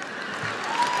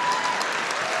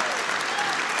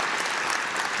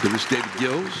 There was David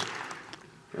Gills.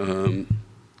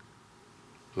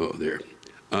 There.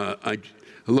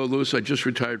 Hello, Louis. I just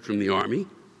retired from the Army,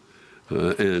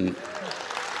 and...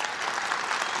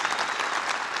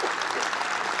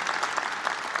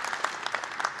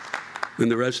 And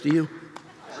the rest of you?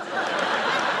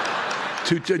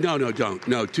 No, don't.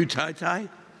 No, too tie-tie?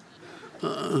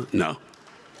 No.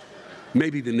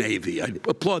 Maybe the Navy. I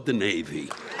applaud the Navy.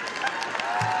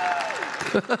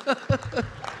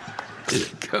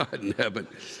 God in heaven.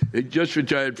 I just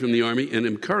retired from the Army and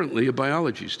am currently a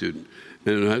biology student.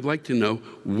 And I'd like to know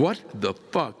what the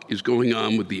fuck is going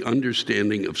on with the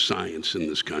understanding of science in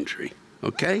this country.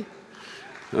 Okay?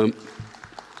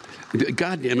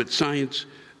 God damn it, science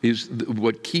is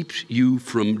what keeps you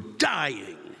from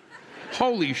dying.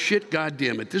 Holy shit, God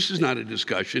damn it. This is not a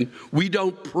discussion. We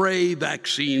don't pray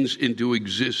vaccines into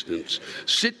existence.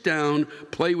 Sit down,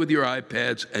 play with your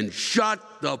iPads, and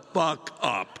shut the fuck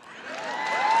up.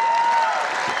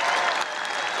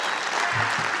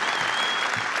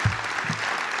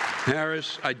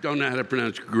 Harris, I don't know how to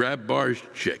pronounce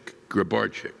Grabarczyk.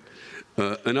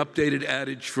 An updated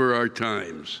adage for our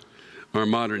times, our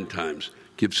modern times.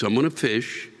 Give someone a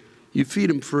fish, you feed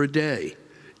them for a day.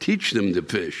 Teach them to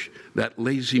fish. That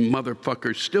lazy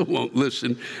motherfucker still won't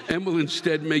listen and will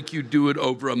instead make you do it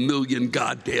over 1 million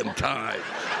goddamn times.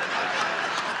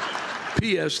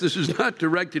 P.S. This is not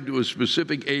directed to a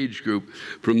specific age group.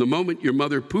 From the moment your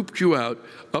mother pooped you out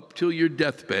up till your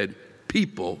deathbed,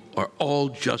 people are all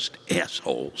just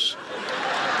assholes.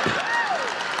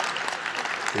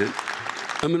 And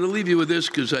I'm going to leave you with this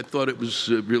because I thought it was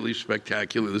really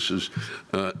spectacular. This is,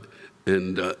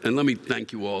 and let me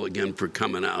thank you all again for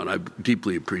coming out. I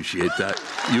deeply appreciate that.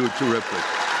 You were terrific.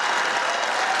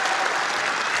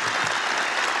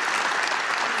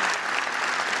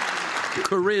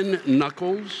 Corinne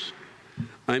Knuckles,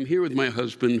 I'm here with my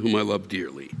husband, whom I love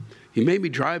dearly. He made me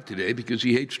drive today because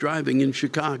he hates driving in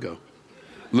Chicago.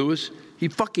 Louis, he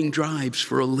fucking drives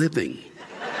for a living.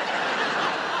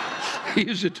 He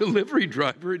is a delivery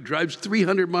driver and drives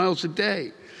 300 miles a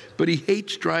day. But he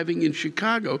hates driving in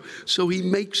Chicago, so he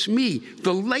makes me,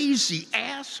 the lazy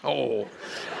asshole.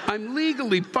 I'm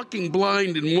legally fucking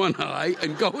blind in one eye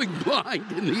and going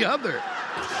blind in the other.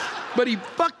 But he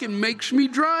fucking makes me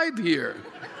drive here.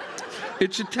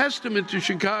 It's a testament to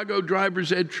Chicago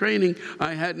driver's ed training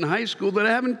I had in high school that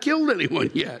I haven't killed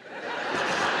anyone yet.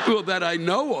 Well, that I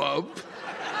know of.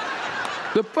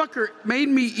 The fucker made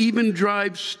me even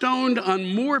drive stoned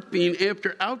on morphine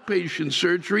after outpatient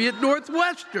surgery at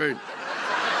Northwestern.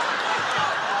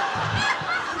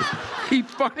 He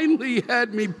finally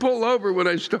had me pull over when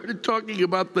I started talking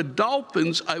about the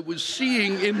dolphins I was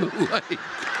seeing in the lake.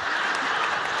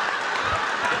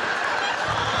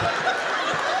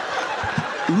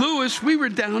 Louis, we were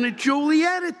down at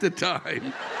Joliet at the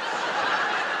time.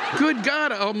 Good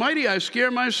God Almighty, I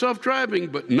scare myself driving,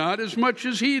 but not as much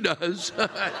as he does.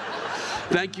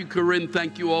 Thank you, Corinne.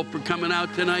 Thank you all for coming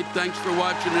out tonight. Thanks for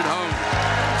watching at home.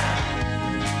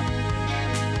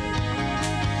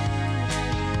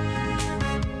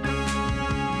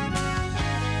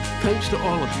 Thanks to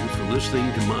all of you for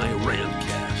listening to my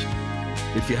rantcast.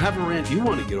 If you have a rant you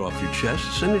want to get off your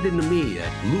chest, send it in to me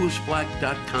at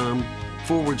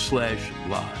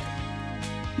lewisblack.com/live.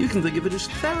 You can think of it as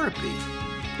therapy,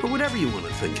 or whatever you want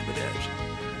to think of it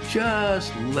as.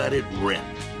 Just let it rip.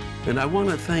 And I want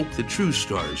to thank the true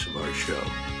stars of our show,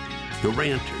 the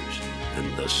ranters,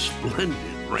 and the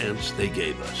splendid rants they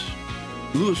gave us.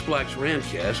 Lewis Black's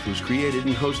Rantcast was created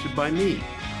and hosted by me,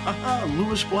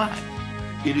 Lewis Black.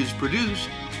 It is produced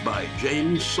by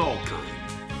James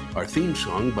Salkind. Our theme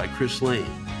song by Chris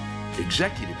Lane.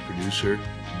 Executive producer,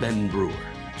 Ben Brewer.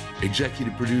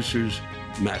 Executive producers,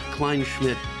 Matt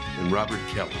Kleinschmidt and Robert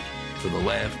Kelly for the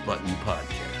Laugh Button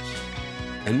Podcast.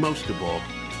 And most of all,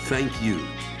 thank you,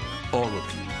 all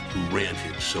of you who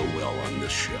ranted so well on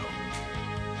this show.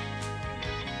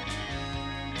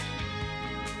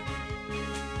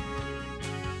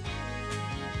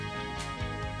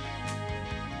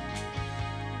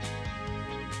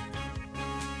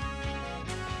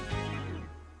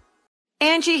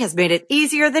 Angie has made it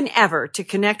easier than ever to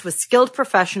connect with skilled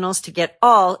professionals to get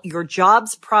all your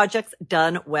jobs projects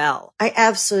done well. I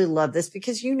absolutely love this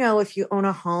because, you know, if you own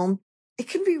a home, it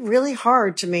can be really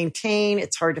hard to maintain.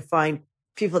 It's hard to find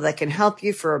people that can help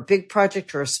you for a big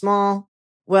project or a small.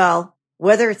 Well,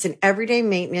 whether it's in everyday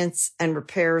maintenance and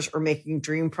repairs or making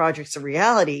dream projects a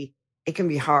reality, it can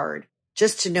be hard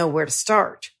just to know where to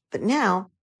start. But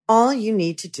now all you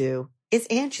need to do is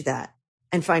Angie that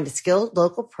and find a skilled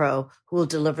local pro who will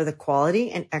deliver the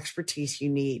quality and expertise you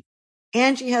need.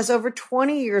 Angie has over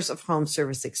 20 years of home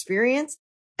service experience,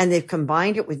 and they've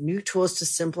combined it with new tools to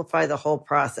simplify the whole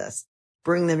process.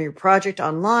 Bring them your project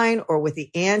online or with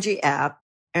the Angie app,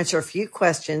 answer a few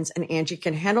questions, and Angie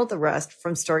can handle the rest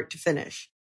from start to finish.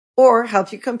 Or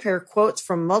help you compare quotes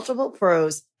from multiple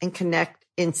pros and connect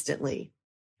instantly,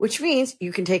 which means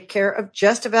you can take care of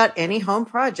just about any home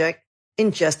project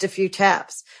in just a few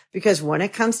taps. Because when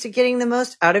it comes to getting the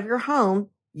most out of your home,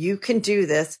 you can do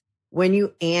this when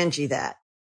you Angie that.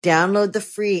 Download the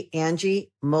free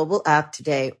Angie mobile app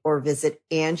today or visit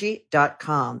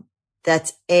Angie.com.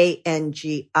 That's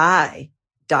ANGI.com.